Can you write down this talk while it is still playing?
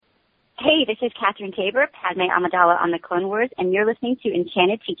Hey, this is Catherine Tabor, Padme Amidala on the Clone Wars, and you're listening to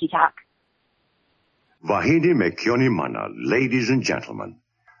Enchanted Tiki Talk. Vahini Mekyoni Mana, ladies and gentlemen.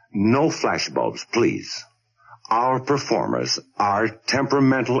 No flashbulbs, please. Our performers are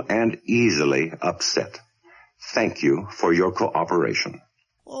temperamental and easily upset. Thank you for your cooperation.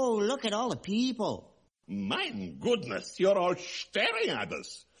 Oh, look at all the people. My goodness, you're all staring at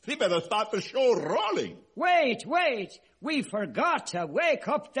us. We better start the show rolling. Wait. We forgot to wake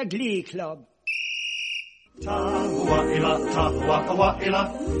up the Glee Club.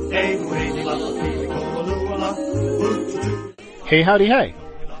 Hey, howdy, hey.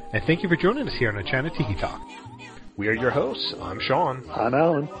 And thank you for joining us here on Enchanted Tiki Talk. We are your hosts. I'm Sean. I'm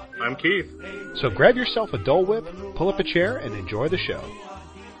Alan. I'm Keith. So grab yourself a Dole Whip, pull up a chair, and enjoy the show.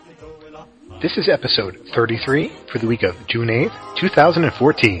 This is episode 33 for the week of June 8th,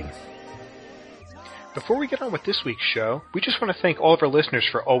 2014. Before we get on with this week's show, we just want to thank all of our listeners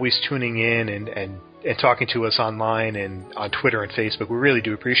for always tuning in and talking to us online and on Twitter and Facebook. We really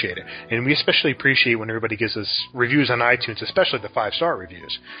do appreciate it. And we especially appreciate when everybody gives us reviews on iTunes, especially the 5-star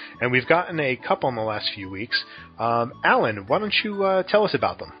reviews. And we've gotten a couple in the last few weeks. Alan, why don't you tell us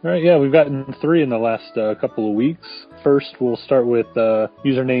about them? All right, yeah, we've gotten 3 in the last couple of weeks. First, we'll start with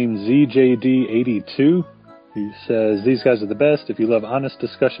username ZJD82, who says, "These guys are the best. If you love honest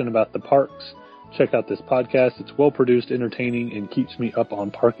discussion about the parks, check out this podcast. It's well-produced, entertaining, and keeps me up on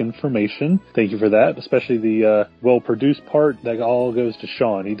park information." Thank you for that, especially the well-produced part. That all goes to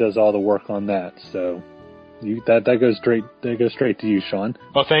Sean. He does all the work on that. So that goes straight to you, Sean.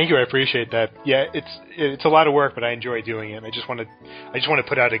 Oh, thank you. I appreciate that. Yeah, it's a lot of work, but I enjoy doing it. I just want to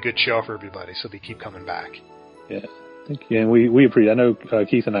put out a good show for everybody, so they keep coming back. Yeah, thank you. And we appreciate. I know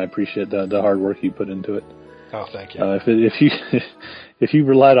Keith and I appreciate the hard work you put into it. Oh, thank you. If you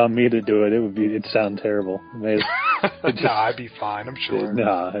relied on me to do it, it'd sound terrible. No, I'd be fine, I'm sure.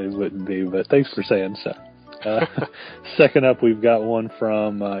 No, it wouldn't be, but thanks for saying so. Second up, we've got one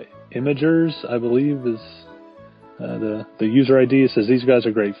from Imagers, I believe is the user ID. It says, "These guys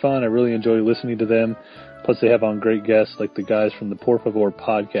are great fun. I really enjoy listening to them. Plus, they have on great guests like the guys from the Por Favor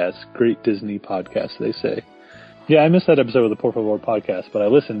podcast. Great Disney podcast, they say." Yeah, I missed that episode of the Por Favor podcast, but I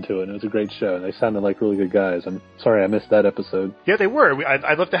listened to it, and it was a great show, and they sounded like really good guys. I'm sorry I missed that episode. Yeah, they were.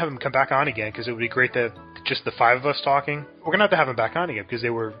 I'd love to have them come back on again, because it would be great to just the 5 of us talking. We're going to have them back on again, because they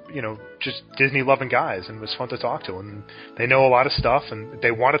were, just Disney-loving guys, and it was fun to talk to them. They know a lot of stuff, and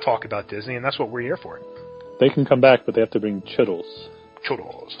they want to talk about Disney, and that's what we're here for. They can come back, but they have to bring churros.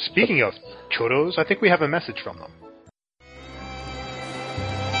 Churros. Speaking of churros, I think we have a message from them.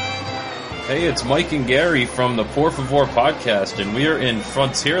 Hey, it's Mike and Gary from the Por Favor podcast, and we are in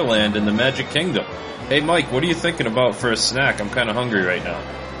Frontierland in the Magic Kingdom. Hey, Mike, what are you thinking about for a snack? I'm kind of hungry right now.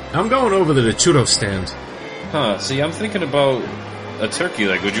 I'm going over to the churro stand. Huh, see, I'm thinking about a turkey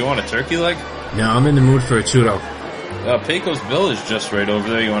leg. Would you want a turkey leg? No, I'm in the mood for a churro. Pecos Bill is just right over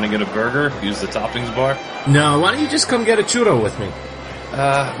there. You want to get a burger? Use the toppings bar? No, why don't you just come get a churro with me?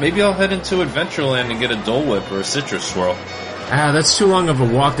 Maybe I'll head into Adventureland and get a Dole Whip or a citrus swirl. That's too long of a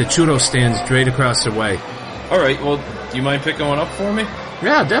walk. The churro stand's straight across the way. Alright, well, do you mind picking one up for me?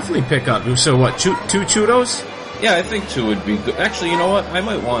 Yeah, definitely pick up. So what, 2 churros? Yeah, I think 2 would be good. Actually, you know what?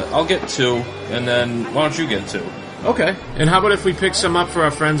 I'll get 2, and then why don't you get 2? Okay. And how about if we pick some up for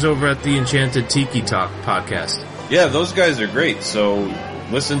our friends over at the Enchanted Tiki Talk podcast? Yeah, those guys are great. So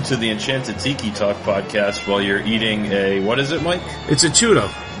listen to the Enchanted Tiki Talk podcast while you're eating what is it, Mike? It's a churro.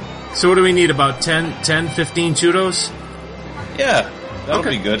 So what do we need, about 10, 15 churros? Yeah, that'll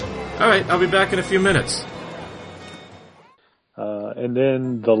be good. All right, I'll be back in a few minutes. And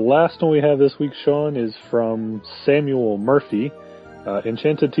then the last one we have this week, Sean, is from Samuel Murphy.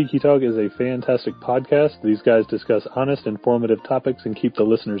 Enchanted Tiki Talk is a fantastic podcast. These guys discuss honest, informative topics and keep the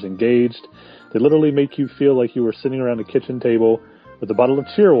listeners engaged. They literally make you feel like you were sitting around a kitchen table with a bottle of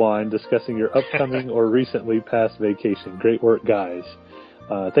cheerwine discussing your upcoming or recently past vacation. Great work, guys.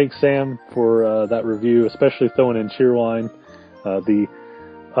 Thanks, Sam, for that review, especially throwing in cheerwine. The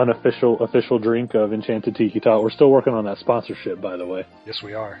official drink of Enchanted Tiki Talk. We're still working on that sponsorship, by the way. Yes,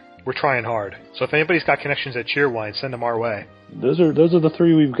 we are. We're trying hard. So if anybody's got connections at Cheerwine, send them our way. Those are the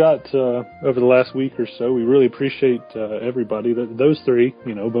 3 we've got over the last week or so. We really appreciate everybody. Those 3,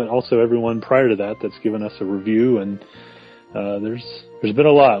 but also everyone prior to that that's given us a review. And there's been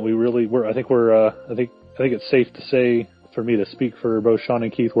a lot. I think it's safe to say, for me to speak for both Sean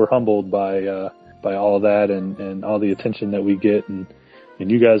and Keith, we're humbled by all of that and all the attention that we get and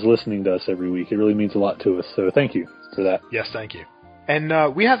you guys listening to us every week. It really means a lot to us. So thank you for that. Yes, thank you.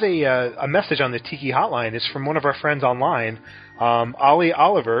 And we have a message on the Tiki Hotline. It's from one of our friends online, Ollie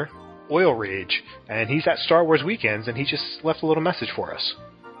Oliver, Oil Rage, and he's at Star Wars Weekends, and he just left a little message for us.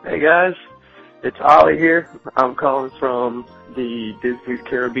 Hey guys, it's Ollie here. I'm calling from the Disney's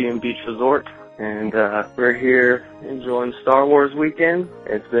Caribbean Beach Resort, and we're here enjoying Star Wars weekend.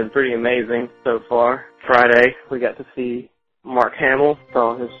 It's been pretty amazing so far. Friday, we got to see Mark Hamill,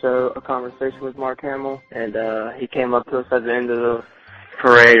 saw his show, A Conversation with Mark Hamill, and he came up to us at the end of the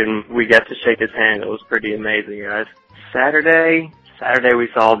parade, and we got to shake his hand. It was pretty amazing, guys. Saturday we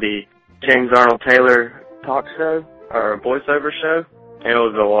saw the James Arnold Taylor talk show, or voiceover show. It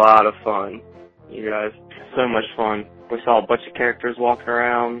was a lot of fun, you guys. So much fun. We saw a bunch of characters walking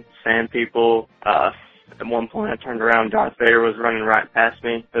around, sand people. At one point I turned around, Darth Vader was running right past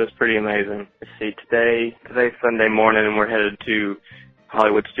me. It was pretty amazing. Let's see, today's Sunday morning, and we're headed to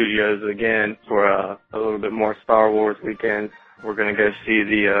Hollywood Studios again for a little bit more Star Wars weekend. We're going to go see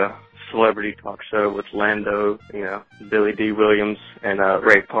the celebrity talk show with Lando, Billy D. Williams, and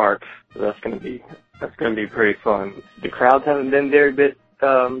Ray Park. So that's going to be pretty fun. The crowds haven't been very bad.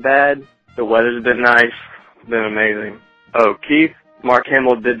 The weather's been nice. It's been amazing. Oh, Keith, Mark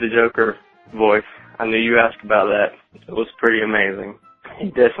Hamill did the Joker voice. I knew you asked about that. It was pretty amazing. He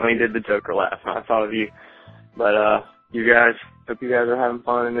definitely did the Joker laugh, and I thought of you. But you guys, hope you guys are having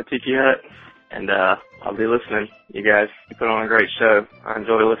fun in the Tiki Hut, and I'll be listening. You guys, you put on a great show. I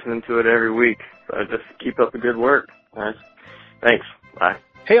enjoy listening to it every week. So just keep up the good work, guys. Thanks. Bye.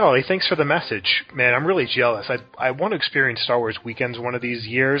 Hey, Ollie, thanks for the message. Man, I'm really jealous. I want to experience Star Wars weekends one of these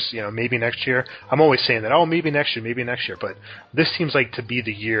years, maybe next year. I'm always saying that, maybe next year, but this seems like to be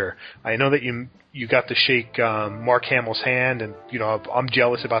the year. I know that you got to shake Mark Hamill's hand, and, I'm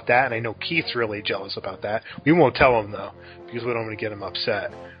jealous about that, and I know Keith's really jealous about that. We won't tell him, though, because we don't want to get him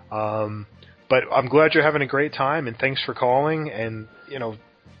upset. But I'm glad you're having a great time, and thanks for calling, and,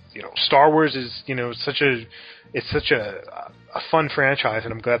 Star Wars is, such a fun franchise,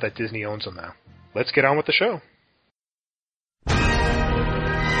 and I'm glad that Disney owns them now. Let's get on with the show.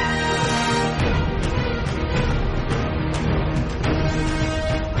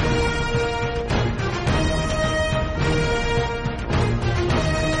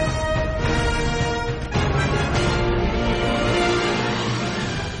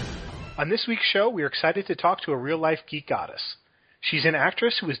 On this week's show, we are excited to talk to a real-life geek goddess. She's an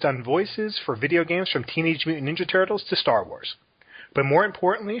actress who has done voices for video games from Teenage Mutant Ninja Turtles to Star Wars. But more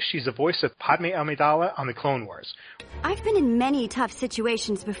importantly, she's the voice of Padme Amidala on the Clone Wars. I've been in many tough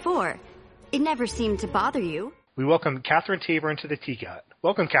situations before. It never seemed to bother you. We welcome Catherine Tabor into the Tiki Hut.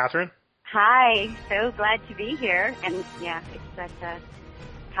 Welcome, Catherine. Hi, so glad to be here. And yeah, it's that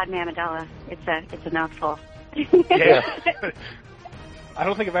Padme Amidala. It's a mouthful. Yeah. I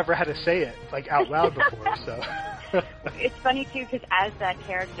don't think I've ever had to say it out loud before. So it's funny too, because as that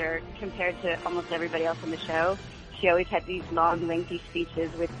character, compared to almost everybody else on the show, she always had these long, lengthy speeches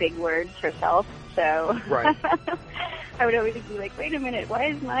with big words herself. So right. I would always be like, "Wait a minute,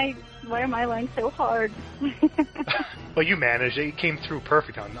 why are my lines so hard?" Well, you managed it. You came through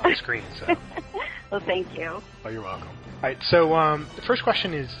perfect on screen. So. Well, thank you. Oh, you're welcome. All right. So the first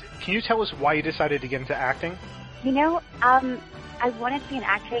question is, can you tell us why you decided to get into acting? I wanted to be an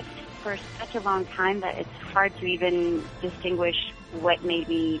actress for such a long time that it's hard to even distinguish what made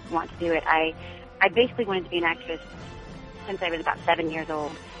me want to do it. I basically wanted to be an actress since I was about 7 years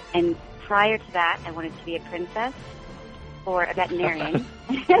old. And prior to that, I wanted to be a princess or a veterinarian.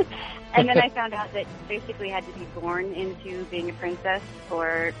 And then I found out that basically I had to be born into being a princess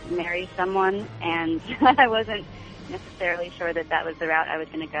or marry someone. And I wasn't necessarily sure that was the route I was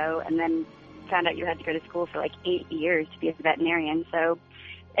going to go. And then found out you had to go to school for 8 years to be a veterinarian. So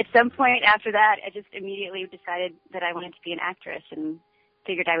at some point after that, I just immediately decided that I wanted to be an actress and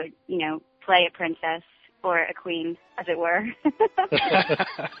figured I would, play a princess or a queen, as it were.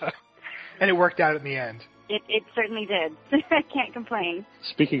 And it worked out in the end. It certainly did. I can't complain.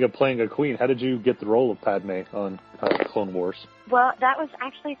 Speaking of playing a queen, how did you get the role of Padme on Clone Wars? Well, that was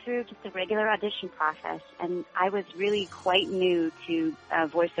actually through just a regular audition process, and I was really quite new to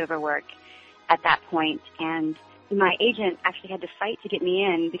voiceover work at that point, and my agent actually had to fight to get me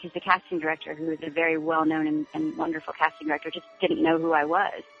in because the casting director, who is a very well-known and wonderful casting director, just didn't know who I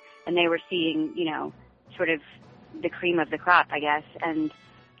was. And they were seeing, sort of the cream of the crop, I guess. And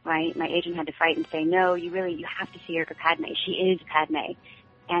my agent had to fight and say, no, you have to see her for Padme. She is Padme.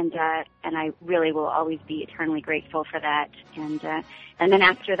 And I really will always be eternally grateful for that. And then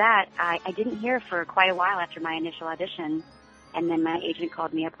after that, I didn't hear for quite a while after my initial audition. And then my agent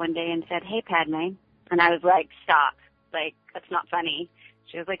called me up one day and said, hey, Padme. And I was like, stop. That's not funny.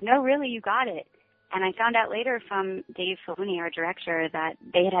 She was like, no, really, you got it. And I found out later from Dave Filoni, our director, that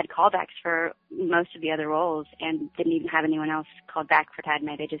they had callbacks for most of the other roles and didn't even have anyone else called back for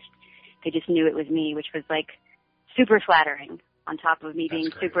Padme. They just knew it was me, which was super flattering, on top of me being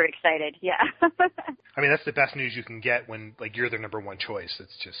great. super excited. Yeah. I mean, that's the best news you can get when, like, you're their number one choice.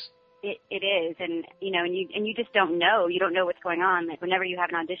 It's just... It is, and you just don't know. You don't know what's going on. Like, whenever you have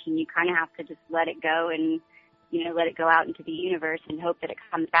an audition, you kind of have to just let it go and, let it go out into the universe and hope that it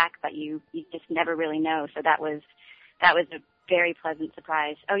comes back, but you just never really know. So that was a very pleasant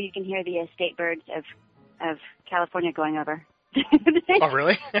surprise. Oh, you can hear the state birds of California going over. Oh,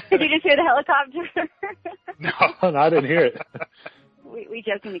 really? Did you just hear the helicopter? No, I didn't hear it. We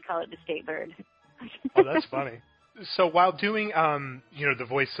jokingly call it the state bird. Oh, that's funny. So while doing, the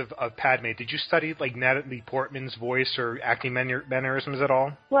voice of Padme, did you study, like, Natalie Portman's voice or acting mannerisms at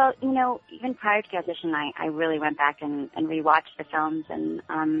all? Well, even prior to the audition, I really went back and rewatched the films and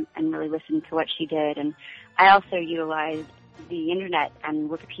really listened to what she did. And I also utilized the internet and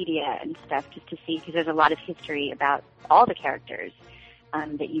Wikipedia and stuff just to see, because there's a lot of history about all the characters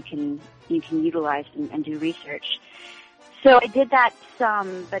that you can utilize and do research. So I did that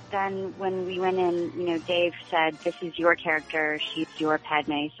some, but then when we went in, Dave said, "This is your character, she's your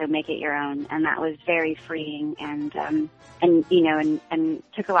Padme, so make it your own," and that was very freeing and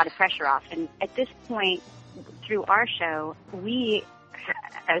took a lot of pressure off. And at this point, through our show, we,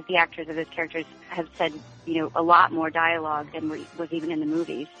 as the actors of those characters, have said, a lot more dialogue than was even in the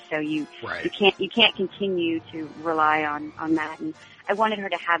movies. So you can't continue to rely on that. And I wanted her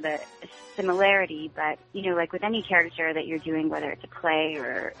to have a similarity, but, like with any character that you're doing, whether it's a play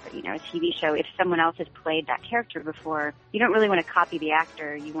or, a TV show, if someone else has played that character before, you don't really want to copy the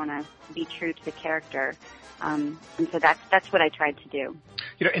actor. You want to be true to the character. And so that's what I tried to do.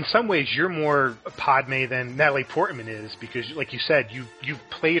 In some ways, you're more Padme than Natalie Portman is, because, like you said, you've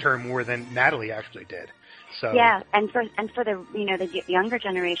played her more than Natalie actually did. So yeah, and for the the younger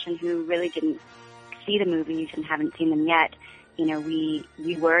generation who really didn't see the movies and haven't seen them yet, we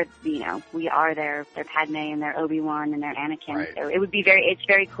are their Padme and their Obi-Wan and their Anakin. Right. So it's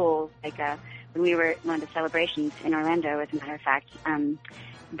very cool. Like when we were at one of the celebrations in Orlando, as a matter of fact,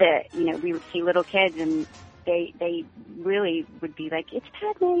 we would see little kids and they really would be like, "It's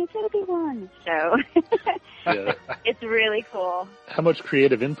Padme, it's Obi-Wan." So Yeah. It's really cool. How much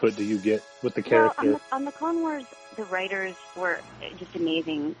creative input do you get with the character? Well, on the Clone Wars, the writers were just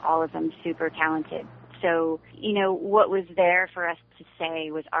amazing. All of them super talented. So, what was there for us to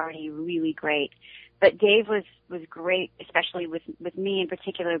say was already really great. But Dave was great, especially with me in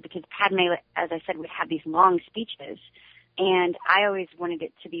particular, because Padme, as I said, would have these long speeches. And I always wanted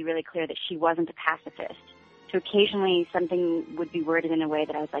it to be really clear that she wasn't a pacifist. So occasionally something would be worded in a way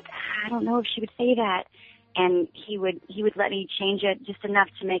that I was like, I don't know if she would say that. And he would let me change it just enough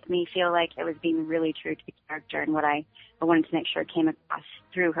to make me feel like it was being really true to the character and what I wanted to make sure came across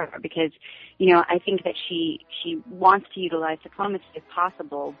through her, because, I think that she wants to utilize diplomacy if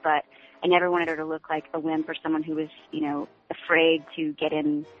possible, but I never wanted her to look like a wimp or someone who was, afraid to get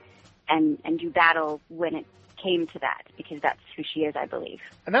in and do battle when it came to that, because that's who she is, I believe.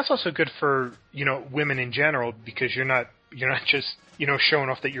 And that's also good for, women in general, because you're not just, showing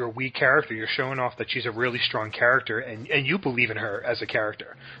off that you're a weak character. You're showing off that she's a really strong character and you believe in her as a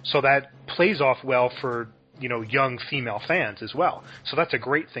character. So that plays off well for, young female fans as well. So that's a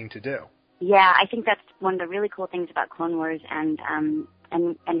great thing to do. Yeah, I think that's one of the really cool things about Clone Wars, and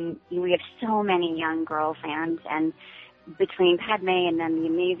we have so many young girl fans, and between Padme and then the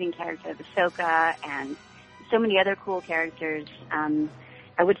amazing character of Ahsoka and so many other cool characters,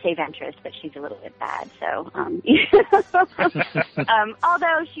 I would say Ventress, but she's a little bit bad. So,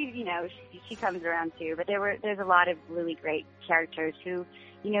 although she comes around too. But there's a lot of really great characters who,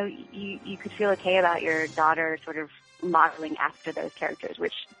 you could feel okay about your daughter sort of modeling after those characters,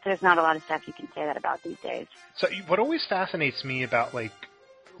 which there's not a lot of stuff you can say that about these days. So what always fascinates me about, like,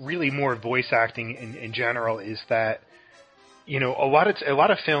 really more voice acting in general is that, a lot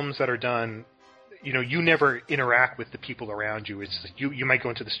of films that are done, you never interact with the people around you. It's you might go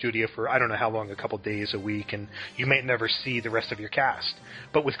into the studio for, I don't know how long, a couple days, a week, and you might never see the rest of your cast.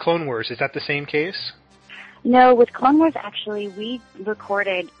 But with Clone Wars, is that the same case? No, with Clone Wars, actually, we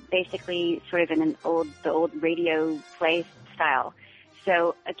recorded basically sort of in the old radio play style.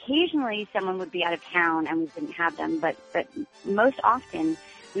 So occasionally someone would be out of town and we didn't have them, but most often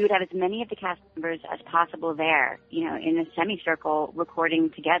we would have as many of the cast members as possible there, in a semicircle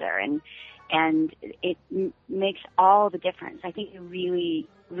recording together, and it makes all the difference. I think you really,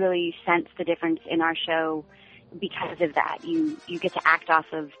 really sense the difference in our show because of that. You get to act off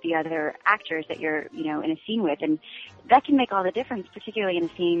of the other actors that you're, in a scene with, and that can make all the difference, particularly in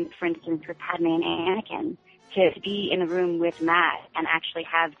a scene, for instance, with Padme and Anakin. to be in the room with Matt and actually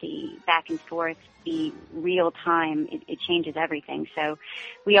have the back and forth be real time, it changes everything. So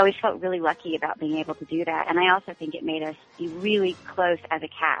we always felt really lucky about being able to do that. And I also think it made us be really close as a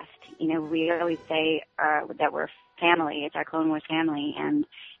cast. You know, we always say that we're family. It's our Clone Wars family, and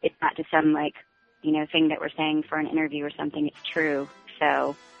it's not just some thing that we're saying for an interview or something. It's true.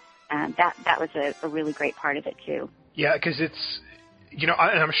 So that was a really great part of it too. Yeah, because it's, and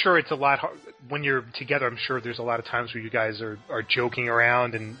I'm sure it's a lot hard when you're together. I'm sure there's a lot of times where you guys are joking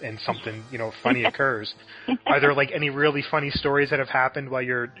around and something, funny occurs. Are there any really funny stories that have happened while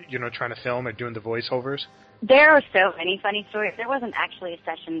you're, trying to film or doing the voiceovers? There are so many funny stories. There wasn't actually a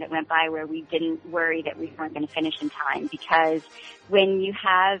session that went by where we didn't worry that we weren't going to finish in time, because when you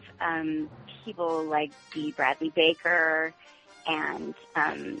have people like D. Bradley Baker and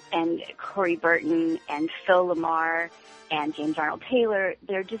Corey Burton and Phil Lamar and James Arnold Taylor,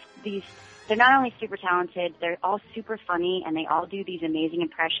 they're not only super talented, they're all super funny, and they all do these amazing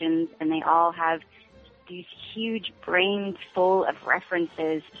impressions, and they all have these huge brains full of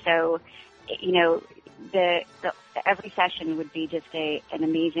references. So, every session would be just an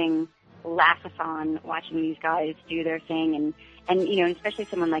amazing laugh-a-thon watching these guys do their thing, and especially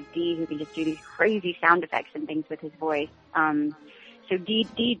someone like Dee, who can just do these crazy sound effects and things with his voice. So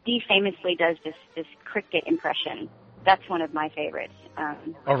Dee famously does this cricket impression. That's one of my favorites.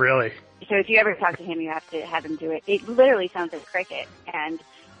 Oh, really? So if you ever talk to him, you have to have him do it. It literally sounds like cricket, and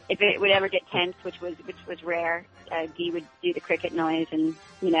if it would ever get tense, which was rare, Dee would do the cricket noise, and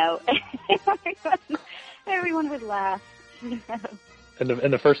everyone would laugh.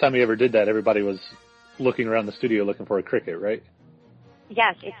 And the first time he ever did that, everybody was looking around the studio looking for a cricket, right?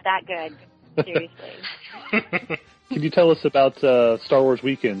 Yes, it's that good. Seriously. Can you tell us about Star Wars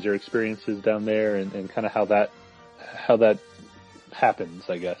Weekends, your experiences down there, and kind of how that happens,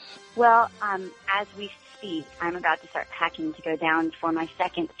 I guess? Well, as we speak, I'm about to start packing to go down for my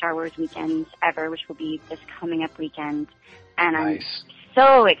second Star Wars Weekend ever, which will be this coming up weekend. And nice. I'm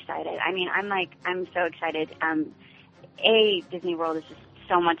so excited. I mean, I'm so excited. Disney World is just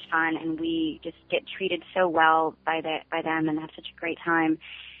so much fun, and we just get treated so well by them, and have such a great time.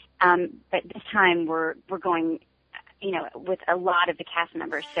 But this time we're going, with a lot of the cast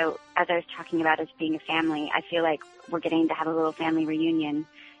members. So as I was talking about us being a family, I feel like we're getting to have a little family reunion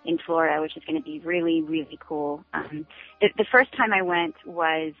in Florida, which is going to be really, really cool. The first time I went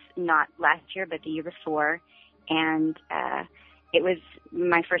was not last year, but the year before, and it was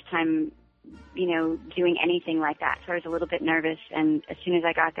my first time, doing anything like that. So I was a little bit nervous, and as soon as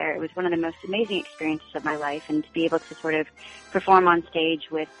I got there, it was one of the most amazing experiences of my life, and to be able to sort of perform on stage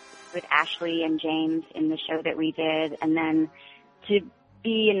with Ashley and James in the show that we did, and then to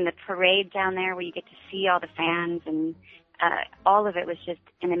be in the parade down there where you get to see all the fans, and all of it was just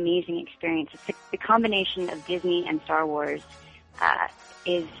an amazing experience. It's the combination of Disney and Star Wars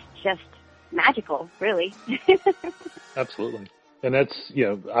is just magical, really. Absolutely. And that's,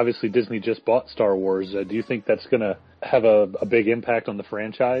 obviously Disney just bought Star Wars. Do you think that's going to have a big impact on the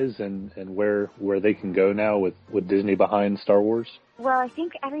franchise and where they can go now with Disney behind Star Wars? Well, I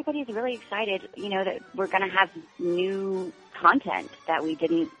think everybody's really excited, that we're going to have new content that we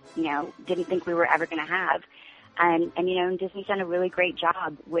didn't think we were ever going to have. And Disney's done a really great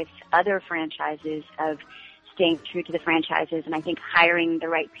job with other franchises of staying true to the franchises, and I think hiring the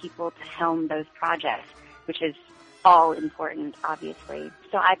right people to helm those projects, which is all important, obviously.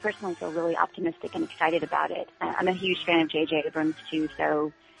 So I personally feel really optimistic and excited about it. I'm a huge fan of J.J. Abrams too,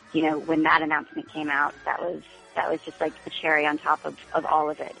 so, when that announcement came out, that was just like the cherry on top of all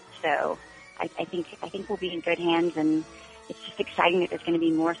of it. So I think we'll be in good hands, and it's just exciting that there's going to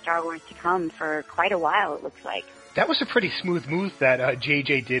be more Star Wars to come for quite a while, it looks like. That was a pretty smooth move that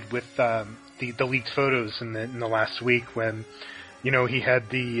J.J. did with the leaked photos in the last week when, he had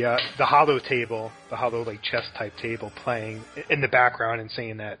the holo table, the holo chess type table playing in the background and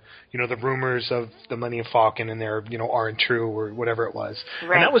saying that, the rumors of the Millennium Falcon in there, aren't true or whatever it was.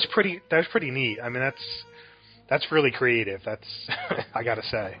 Right. And that was pretty neat. I mean, that's really creative. That's, I gotta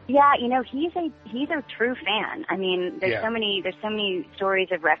say. Yeah, he's a true fan. I mean, there's so many stories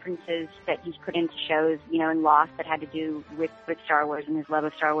of references that he's put into shows, in Lost that had to do with Star Wars and his love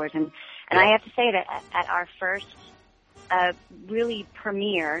of Star Wars. And I have to say that at our first really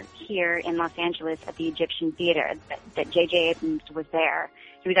premiere here in Los Angeles at the Egyptian Theater, that J.J. Abrams was there.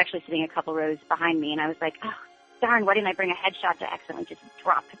 He was actually sitting a couple rows behind me, and I was like, oh, darn, why didn't I bring a headshot to accidentally just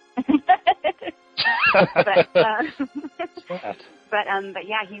drop? But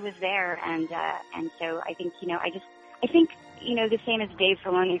yeah, he was there, and so I think, I think the same as Dave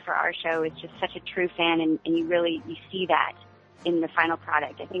Filoni for our show is just such a true fan, and you see that in the final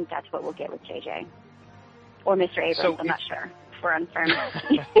product. I think that's what we'll get with JJ. Or Mr. Abrams, I'm not sure. We're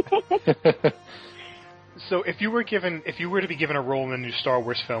unfirm. So if you were to be given a role in a new Star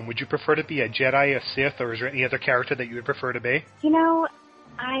Wars film, would you prefer to be a Jedi, a Sith, or is there any other character that you would prefer to be? You know,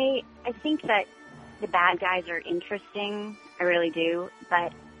 I think that the bad guys are interesting. I really do.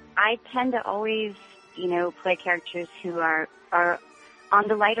 But I tend to always, play characters who are on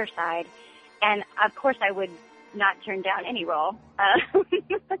the lighter side. And, of course, I would not turn down any role.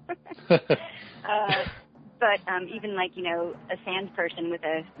 But even like a sand person with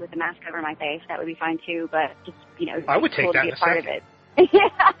a mask over my face, that would be fine too. But just I would take cool that to be in a part of it.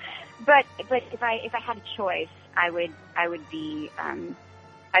 Yeah, but if I had a choice, I would be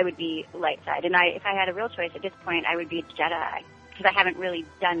light side. And if I had a real choice at this point, I would be a Jedi because I haven't really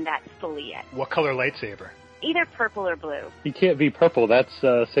done that fully yet. What color lightsaber? Either purple or blue. You can't be purple. That's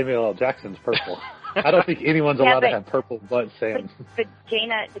Samuel L. Jackson's purple. I don't think anyone's allowed to have purple but Sam. But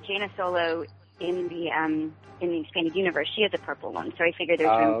Jaina Solo in the expanded universe, she has a purple one, so I figured there's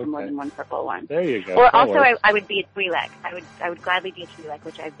room for more than one purple one. There you go. Or also, I would be a Twi'lek. I would gladly be a Twi'lek,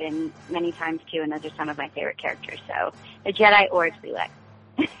 which I've been many times too, and those are some of my favorite characters. So a Jedi or a Twi'lek.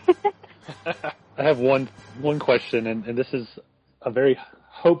 I have one question, and this is a very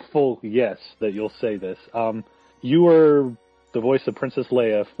hopeful yes that you'll say this. You were the voice of Princess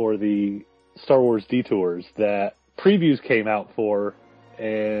Leia for the Star Wars Detours that previews came out for.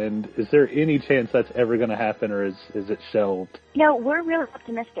 And is there any chance that's ever going to happen, or is it shelved? We're really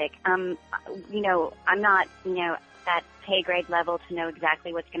optimistic. I'm not, that pay grade level to know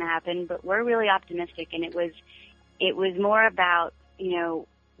exactly what's going to happen, but we're really optimistic. And it was more about,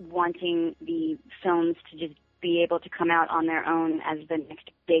 wanting the films to just be able to come out on their own as the next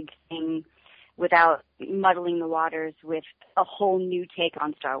big thing without muddling the waters with a whole new take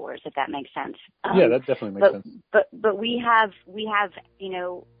on Star Wars, if that makes sense. Yeah, that definitely makes sense. But we have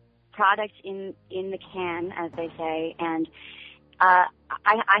product in the can, as they say, and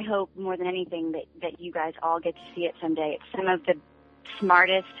I hope more than anything that you guys all get to see it someday. It's some of the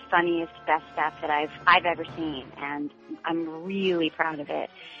smartest, funniest, best stuff that I've ever seen, and I'm really proud of it.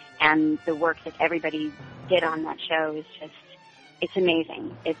 And the work that everybody did on that show is just, it's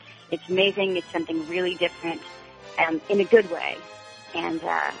amazing. It's amazing. It's something really different, in a good way. And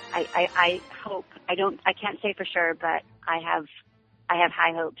I hope, I can't say for sure, but I have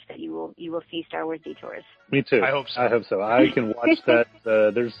high hopes that you will see Star Wars Detours. Me too. I hope so. I can watch that.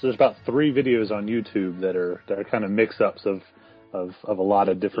 There's about 3 videos on YouTube that are kind of mix-ups of a lot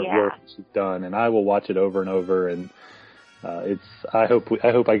of different work that you've done, and I will watch it over and over. And I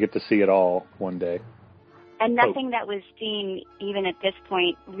hope I get to see it all one day. And nothing that was seen, even at this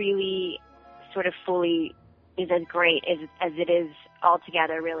point, really sort of fully is as great as it is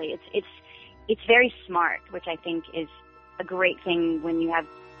altogether, really. It's very smart, which I think is a great thing when you have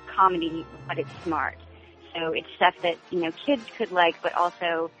comedy, but it's smart. So it's stuff that, kids could like, but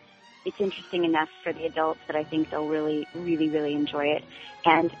also it's interesting enough for the adults that I think they'll really, really, really enjoy it.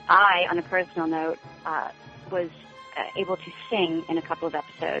 And I, on a personal note, was able to sing in a couple of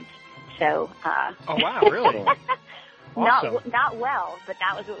episodes. So, oh wow, really? Awesome. Not well, but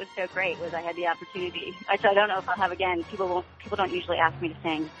that was what was so great, was I had the opportunity. I don't know if I'll have again. People don't usually ask me to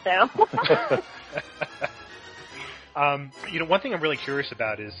sing, so. One thing I'm really curious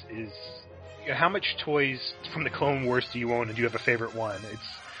about is how much toys from the Clone Wars do you own, and do you have a favorite one? It's,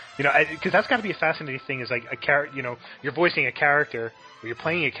 because that's got to be a fascinating thing. Is like a character, you're voicing a character, or you're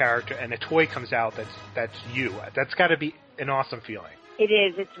playing a character, and a toy comes out that's you. That's got to be an awesome feeling. It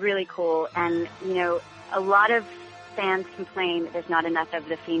is. It's really cool. And, a lot of fans complain that there's not enough of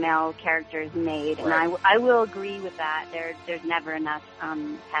the female characters made. Right. And I will agree with that. There's never enough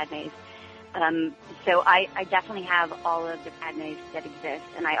Padmes. So I definitely have all of the Padmes that exist.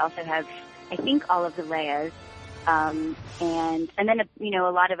 And I also have, I think, all of the Leias. And then,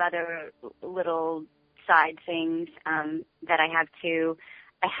 a lot of other little side things that I have too.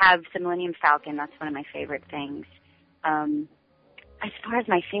 I have the Millennium Falcon. That's one of my favorite things. As far as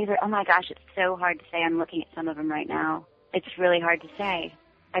my favorite, oh my gosh, it's so hard to say. I'm looking at some of them right now. It's really hard to say.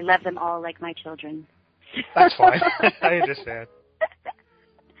 I love them all like my children. That's fine. I understand.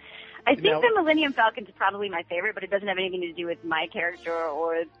 I think the Millennium Falcon's probably my favorite, but it doesn't have anything to do with my character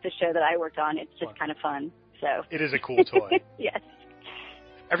or the show that I worked on. It's just kind of fun. So it is a cool toy. Yes.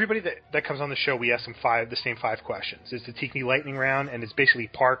 Everybody that comes on the show, we ask them the same 5 questions. It's the Tiki Lightning Round, and it's basically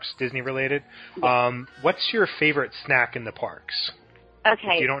parks, Disney related. Yes. What's your favorite snack in the parks?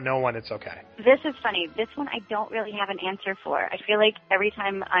 Okay. If you don't know one, it's okay. This is funny. This one I don't really have an answer for. I feel like every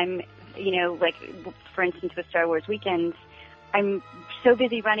time I'm, like, for instance, with Star Wars weekends, I'm so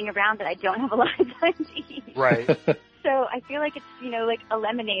busy running around that I don't have a lot of time to eat. Right. So I feel like it's, like a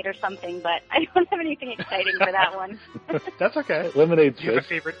lemonade or something, but I don't have anything exciting for that one. That's okay. Lemonade's Do you have good. a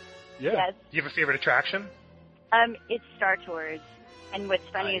favorite? Yeah. Yes. Do you have a favorite attraction? It's Star Tours. And what's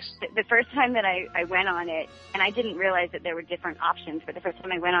funny Nice. is the first time that I went on it, and I didn't realize that there were different options, but the first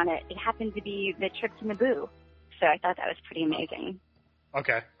time I went on it, it happened to be the trip to Naboo. So I thought that was pretty amazing.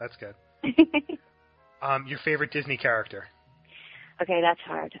 Okay, that's good. Your favorite Disney character? Okay, that's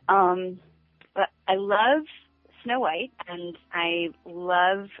hard. But I love Snow White, and I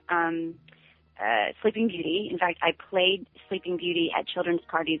love Sleeping Beauty. In fact, I played Sleeping Beauty at children's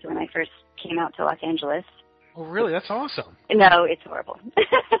parties when I first came out to Los Angeles. Oh, really? That's awesome. No, it's horrible.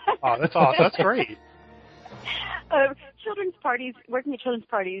 Oh, that's awesome. That's great. Children's parties, working at children's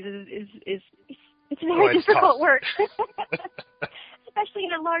parties is it's very it's difficult tough. work. Especially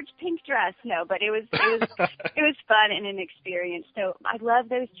in a large pink dress. No, but it was fun and an experience. So I love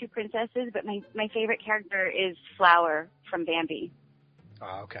those two princesses, but my favorite character is Flower from Bambi.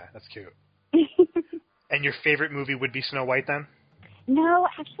 Oh, okay. That's cute. And your favorite movie would be Snow White then? No,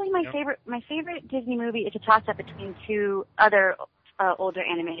 actually my favorite Disney movie is a toss-up between two other older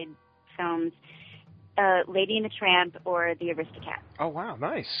animated films, Lady and the Tramp or The Aristocats. Oh, wow.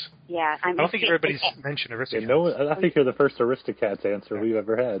 Nice. Yeah. I don't think everybody's mentioned Aristocats. I think you're the first Aristocats answer we've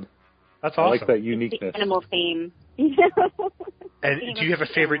ever had. That's awesome. I like that uniqueness. The animal theme. And do you have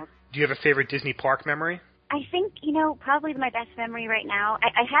a favorite Disney park memory? I think, probably my best memory right now,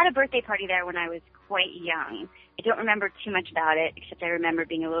 I had a birthday party there when I was quite young. I don't remember too much about it, except I remember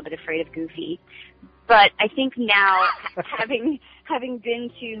being a little bit afraid of Goofy. But I think now, having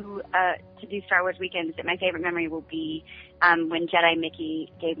been to do Star Wars weekends, that my favorite memory will be when Jedi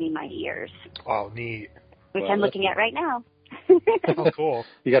Mickey gave me my ears. Oh, neat. Which I'm looking at right now. Oh, cool.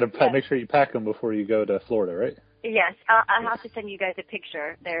 You got to make sure you pack them before you go to Florida, right? Yes, I'll have to send you guys a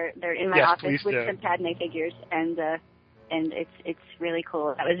picture. They're in my office with some Padme figures, and it's really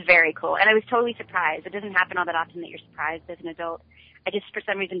cool. That was very cool, and I was totally surprised. It doesn't happen all that often that you're surprised as an adult. I just, for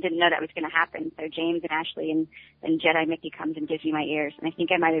some reason, didn't know that was going to happen. So James and Ashley and Jedi Mickey comes and gives me my ears, and I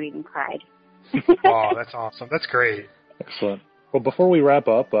think I might have even cried. Oh, that's awesome. That's great. Excellent. Well, before we wrap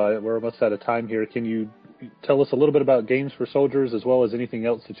up, we're almost out of time here. Can you tell us a little bit about Games for Soldiers as well as anything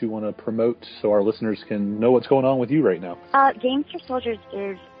else that you want to promote so our listeners can know what's going on with you right now? Games for Soldiers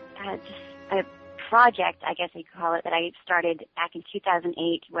is just a project, I guess you could call it, that I started back in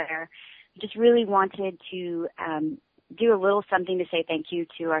 2008 where I just really wanted to do a little something to say thank you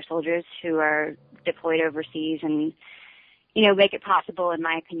to our soldiers who are deployed overseas and, make it possible, in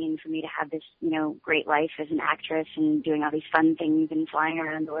my opinion, for me to have this, great life as an actress and doing all these fun things and flying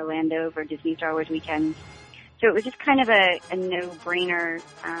around Orlando for Disney Star Wars weekends. So it was just kind of a no-brainer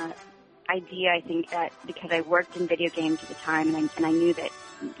idea, I think, that because I worked in video games at the time and I knew that,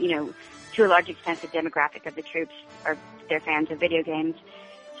 to a large extent the demographic of the troops they're fans of video games.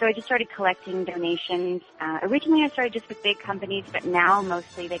 So I just started collecting donations. Originally I started just with big companies, but now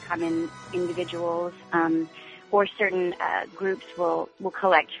mostly they come in individuals, or certain groups will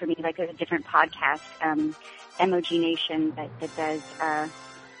collect for me. Like there's a different podcast, MOG Nation, that does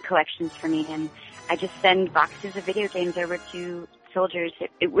collections for me, and I just send boxes of video games over to soldiers.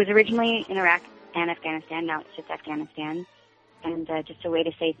 It was originally in Iraq and Afghanistan, now it's just Afghanistan, and just a way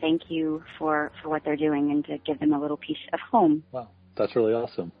to say thank you for what they're doing and to give them a little piece of home. Wow, that's really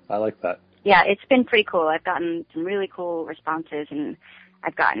awesome. I like that. Yeah, it's been pretty cool. I've gotten some really cool responses, and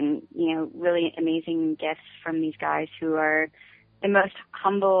I've gotten, really amazing gifts from these guys who are the most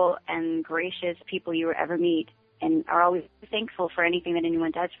humble and gracious people you will ever meet and are always thankful for anything that anyone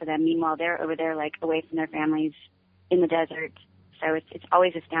does for them. Meanwhile, they're over there, like, away from their families in the desert. So it's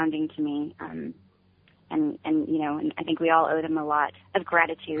always astounding to me. And I think we all owe them a lot of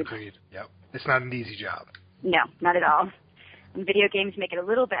gratitude. Agreed. Yep. It's not an easy job. No, not at all. And video games make it a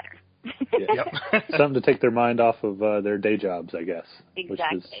little better. Yep. Something to take their mind off of their day jobs, I guess.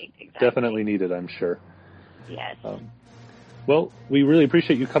 Exactly. Which is definitely needed, I'm sure. Yes. Well, we really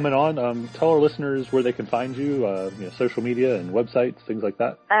appreciate you coming on. Tell our listeners where they can find you, social media and websites, things like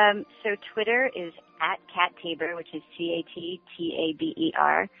that. So Twitter is @CatTaber, which is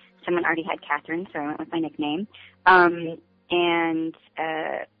CATTABER. Someone already had Catherine, so I went with my nickname. And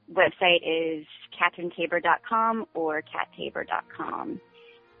website is CatherineTaber.com or CatTaber.com.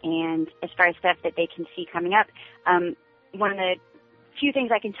 And as far as stuff that they can see coming up, one of the few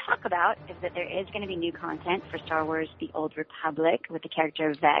things I can talk about is that there is going to be new content for Star Wars The Old Republic with the character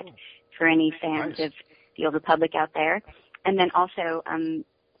of Vec for any fans of The Old Republic out there. And then also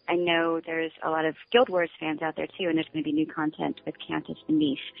I know there's a lot of Guild Wars fans out there too, and there's going to be new content with Cantus and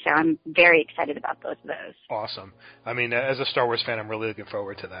Neef. So I'm very excited about both of those. Awesome. I mean, as a Star Wars fan, I'm really looking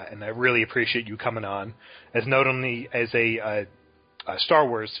forward to that, and I really appreciate you coming on, as not only as a Star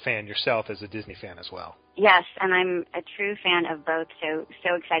Wars fan yourself, as a Disney fan as well. Yes, and I'm a true fan of both, so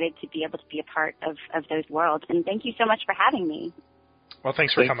excited to be able to be a part of those worlds. And thank you so much for having me. Well,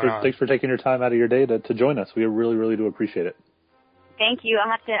 thanks for coming on. Thanks for taking your time out of your day to join us. We really, really do appreciate it. Thank you. I'll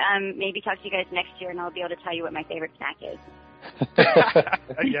have to maybe talk to you guys next year, and I'll be able to tell you what my favorite snack is.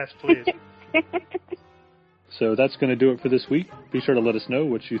 Yes, please. So that's going to do it for this week. Be sure to let us know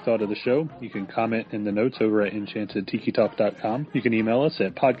what you thought of the show. You can comment in the notes over at EnchantedTikiTalk.com. You can email us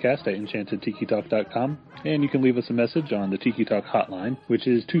at podcast@EnchantedTikiTalk.com. And you can leave us a message on the Tiki Talk hotline, which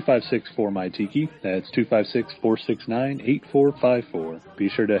is 256-4MyTiki. That's 256-469-8454. Be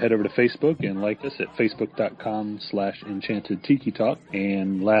sure to head over to Facebook and like us at Facebook.com/EnchantedTikiTalk.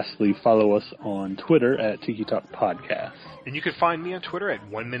 And lastly, follow us on Twitter at Tiki Talk Podcast. And you can find me on Twitter at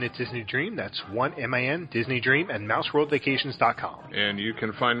 1 Minute Disney Dream. That's 1MIN Disney Dream, and MouseWorldVacations.com. And you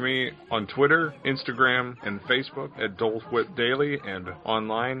can find me on Twitter, Instagram, and Facebook at Dole Whip Daily, and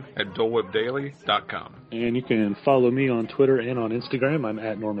online at DoleWhipDaily.com. And you can follow me on Twitter and on Instagram. I'm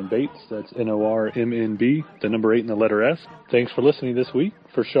at Norman Bates. That's NORMNB, the number 8 and the letter S. Thanks for listening this week.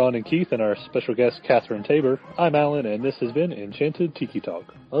 For Sean and Keith and our special guest, Catherine Tabor, I'm Alan, and this has been Enchanted Tiki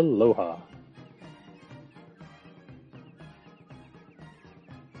Talk. Aloha.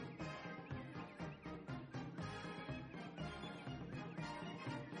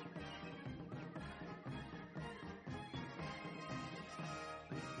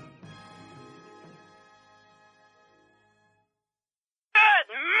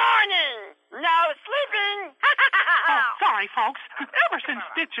 Sorry, folks. Ever since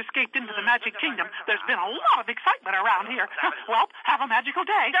Stitch escaped into the Magic Kingdom, there's been a lot of excitement around here. Well, have a magical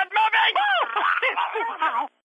day. Get moving!